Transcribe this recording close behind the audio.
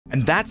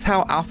And that's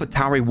how Alpha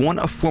Tauri won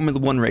a Formula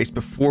 1 race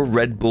before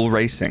Red Bull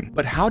Racing.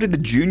 But how did the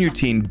junior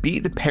team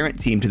beat the parent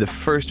team to the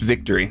first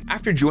victory?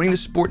 After joining the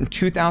sport in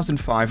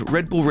 2005,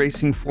 Red Bull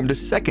Racing formed a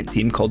second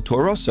team called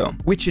Toro,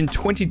 which in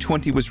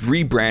 2020 was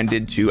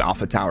rebranded to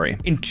Alpha Tauri.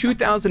 In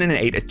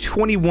 2008, a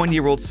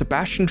 21-year-old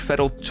Sebastian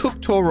Vettel took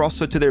Toro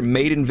to their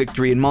maiden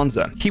victory in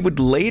Monza. He would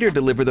later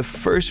deliver the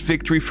first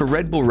victory for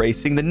Red Bull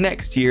Racing the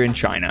next year in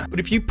China. But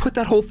if you put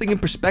that whole thing in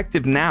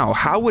perspective now,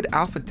 how would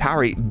Alpha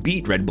Tauri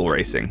beat Red Bull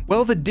Racing?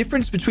 Well, the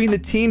difference between the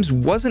teams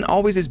wasn't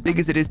always as big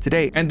as it is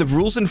today, and the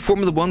rules in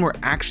Formula 1 were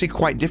actually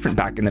quite different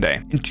back in the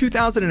day. In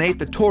 2008,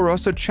 the Toro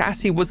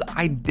chassis was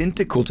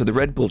identical to the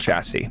Red Bull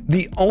chassis.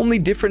 The only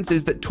difference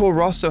is that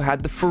Toro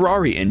had the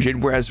Ferrari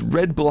engine, whereas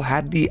Red Bull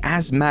had the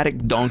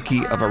asthmatic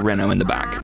donkey of a Renault in the back.